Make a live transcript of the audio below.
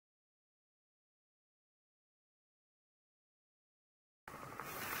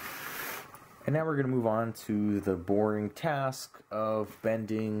And now we're going to move on to the boring task of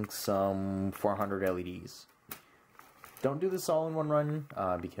bending some 400 LEDs. Don't do this all in one run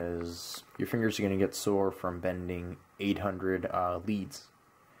because your fingers are going to get sore from bending 800 leads.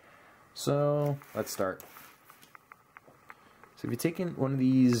 So let's start. So if you take in one of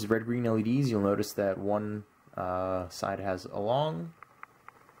these red-green LEDs, you'll notice that one side has a long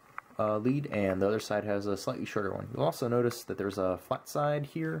lead and the other side has a slightly shorter one. You'll also notice that there's a flat side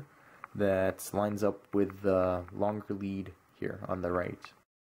here that lines up with the longer lead here on the right.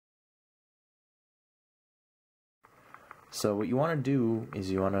 So what you want to do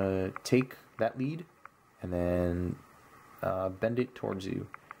is you want to take that lead and then bend it towards you.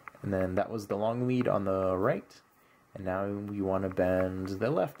 And then that was the long lead on the right. And now you want to bend the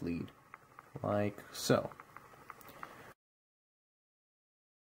left lead, like so.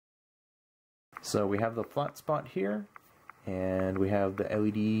 So we have the flat spot here, and we have the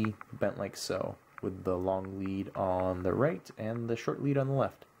LED bent like so, with the long lead on the right and the short lead on the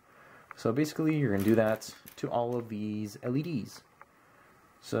left. So basically you're going to do that to all of these LEDs.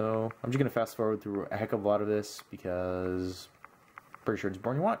 So I'm just going to fast forward through a heck of a lot of this because I'm pretty sure it's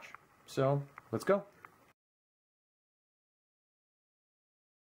boring to watch. So let's go.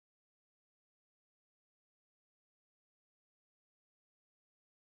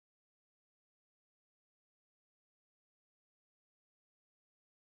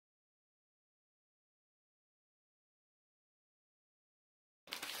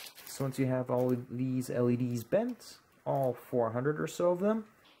 So once you have all of these LEDs bent, all 400 or so of them,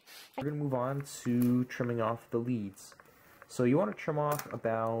 we're going to move on to trimming off the leads. So you want to trim off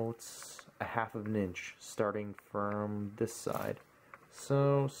about 1/2 of an inch starting from this side.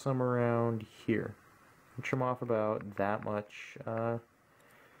 So somewhere around here. And trim off about that much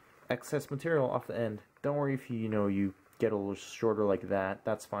excess material off the end. Don't worry if you get a little shorter like that,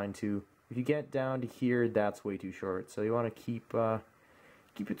 that's fine too. If you get down to here, that's way too short. So you want to keep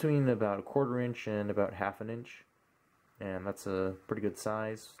between about 1/4 inch and about 1/2 inch, and that's a pretty good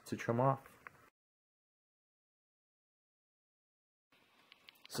size to trim off.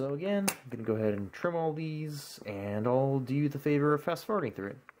 So again, I'm going to go ahead and trim all these, and I'll do you the favor of fast forwarding through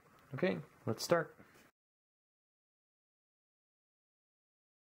it. Okay, let's start.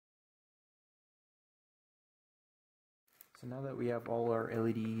 So now that we have all our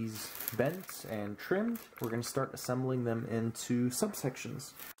LEDs bent and trimmed, we're going to start assembling them into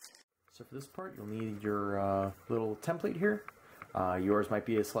subsections. So for this part, you'll need your little template here. Yours might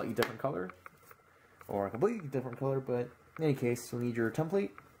be a slightly different color, or a completely different color, but in any case, you'll need your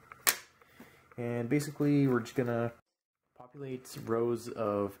template. And basically, we're just going to populate rows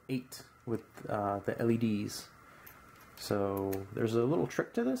of 8 with the LEDs. So there's a little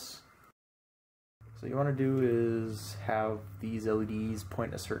trick to this. So what you want to do is have these LEDs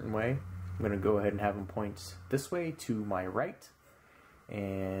point a certain way. I'm going to go ahead and have them point this way to my right.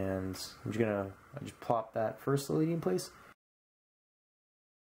 And I'm just going to plop that first LED in place.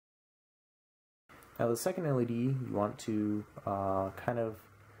 Now the second LED, you want to kind of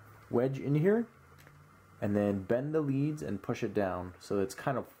wedge in here and then bend the leads and push it down so it's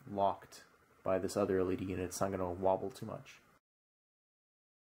kind of locked by this other LED and it's not going to wobble too much.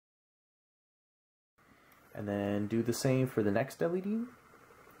 And then do the same for the next LED.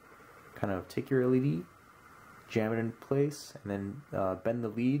 Kind of take your LED, jam it in place, and then bend the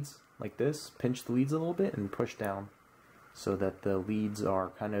leads like this, pinch the leads a little bit and push down so that the leads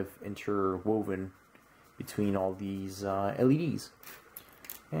are kind of interwoven between all these LEDs.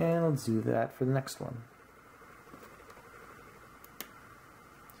 And let's do that for the next one.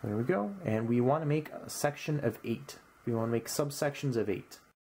 So there we go. And we want to make a section of 8. We want to make subsections of 8.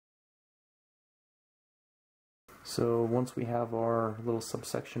 So once we have our little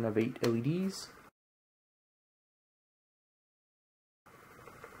subsection of 8 LEDs,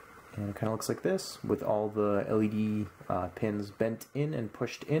 and it kind of looks like this, with all the LED pins bent in and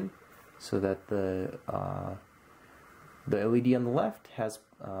pushed in, so that the LED on the left has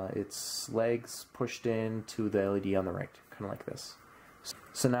its legs pushed in to the LED on the right, kind of like this.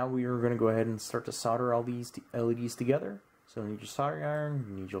 So now we are going to go ahead and start to solder all these LEDs together. So you need your soldering iron,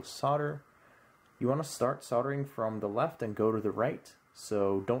 you need your solder. You want to start soldering from the left and go to the right.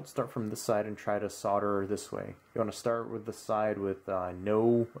 So don't start from this side and try to solder this way. You want to start with the side with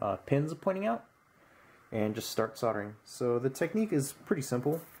no pins pointing out and just start soldering. So the technique is pretty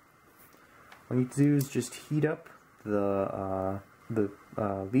simple. What you need to do is just heat up the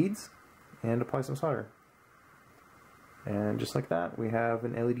leads and apply some solder. And just like that, we have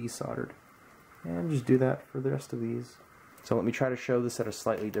an LED soldered. And just do that for the rest of these. So let me try to show this at a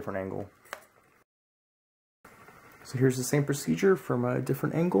slightly different angle. So here's the same procedure from a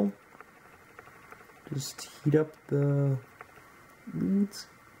different angle. Just heat up the leads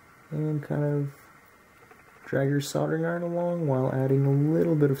and kind of drag your soldering iron along while adding a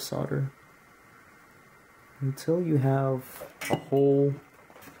little bit of solder until you have a hole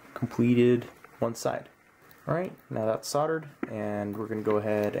completed one side. Alright, now that's soldered, and we're going to go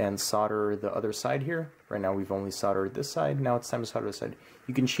ahead and solder the other side here. Right now we've only soldered this side, now it's time to solder this side.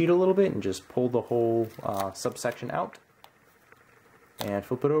 You can cheat a little bit and just pull the whole subsection out and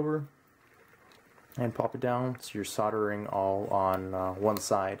flip it over and pop it down so you're soldering all on one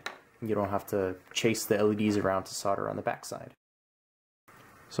side. You don't have to chase the LEDs around to solder on the back side.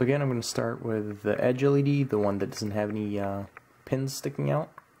 So again, I'm going to start with the edge LED, the one that doesn't have any pins sticking out.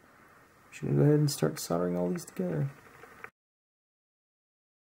 I'm going to go ahead and start soldering all these together.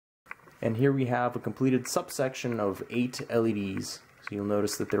 And here we have a completed subsection of 8 LEDs. So you'll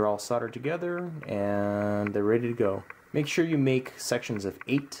notice that they're all soldered together and they're ready to go. Make sure you make sections of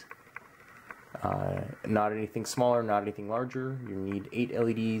 8. Not anything smaller, not anything larger. You need 8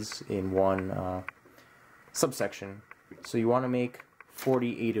 LEDs in one subsection. So you want to make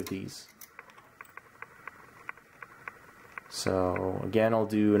 48 of these. So again, I'll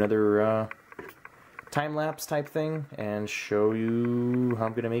do another time-lapse type thing and show you how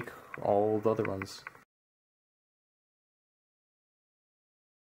I'm going to make all the other ones.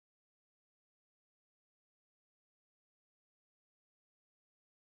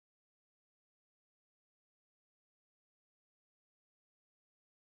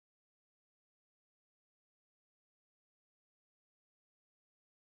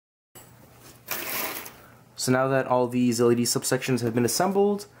 So now that all these LED subsections have been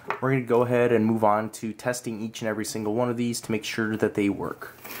assembled, we're going to go ahead and move on to testing each and every single one of these to make sure that they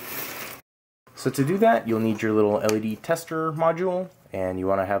work. So to do that, you'll need your little LED tester module, and you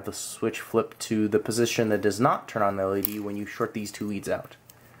want to have the switch flip to the position that does not turn on the LED when you short these two leads out.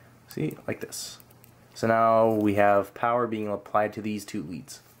 See, like this. So now we have power being applied to these two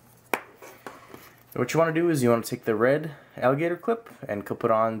leads. What you want to do is you want to take the red alligator clip and clip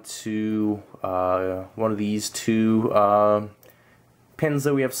it on to one of these two pins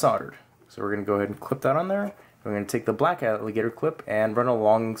that we have soldered. So we're going to go ahead and clip that on there. We're going to take the black alligator clip and run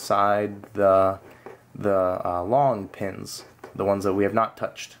alongside the long pins, the ones that we have not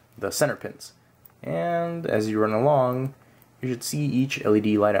touched, the center pins. And as you run along, you should see each LED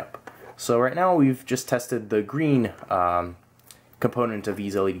light up. So right now we've just tested the green component of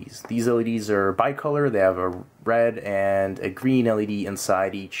these LEDs. These LEDs are bicolor. They have a red and a green LED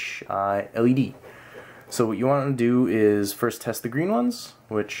inside each LED. So what you want to do is first test the green ones,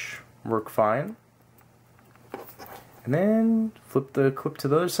 which work fine. And then flip the clip to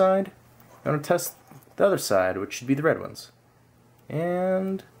the other side. You want to test the other side, which should be the red ones.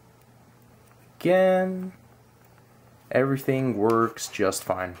 And again, everything works just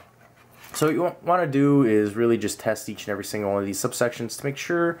fine. So what you want to do is really just test each and every single one of these subsections to make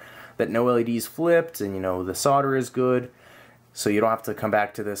sure that no LEDs flipped and the solder is good, so you don't have to come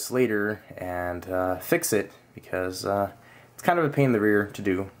back to this later and fix it, because it's kind of a pain in the rear to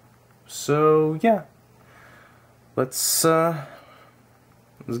do. So yeah, let's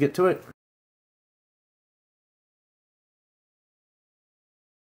get to it.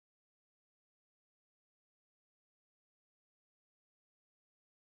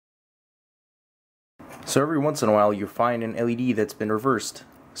 So every once in a while you find an LED that's been reversed.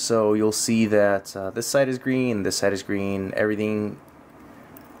 So you'll see that this side is green, this side is green, everything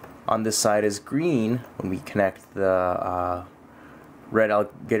on this side is green when we connect the red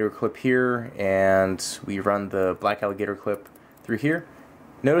alligator clip here and we run the black alligator clip through here.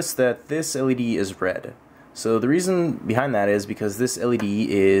 Notice that this LED is red. So the reason behind that is because this LED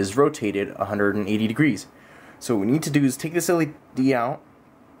is rotated 180 degrees. So what we need to do is take this LED out,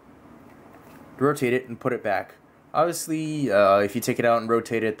 rotate it, and put it back. Obviously, if you take it out and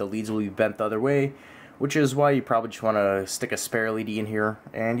rotate it, the leads will be bent the other way, which is why you probably just want to stick a spare LED in here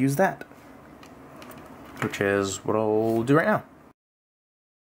and use that, which is what I'll do right now.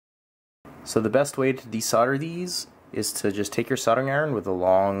 So the best way to desolder these is to just take your soldering iron with a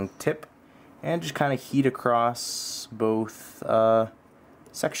long tip and just kind of heat across both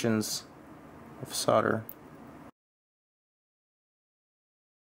sections of solder.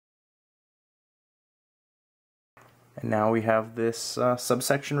 And now we have this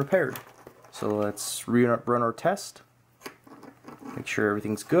subsection repaired. So let's run our test, make sure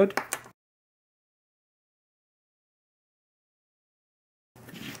everything's good.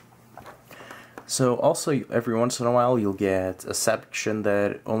 So also every once in a while you'll get a section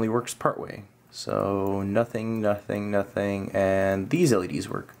that only works partway. So nothing, and these LEDs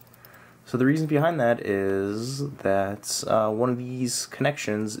work. So the reason behind that is that one of these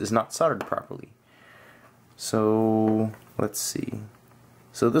connections is not soldered properly. So let's see.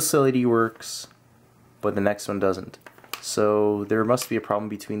 So this LED works, but the next one doesn't. So there must be a problem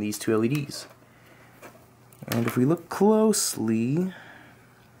between these two LEDs. And if we look closely,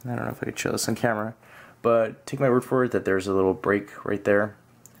 I don't know if I could show this on camera, but take my word for it that there's a little break right there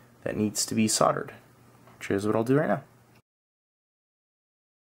that needs to be soldered, which is what I'll do right now.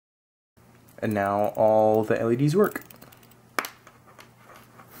 And now all the LEDs work.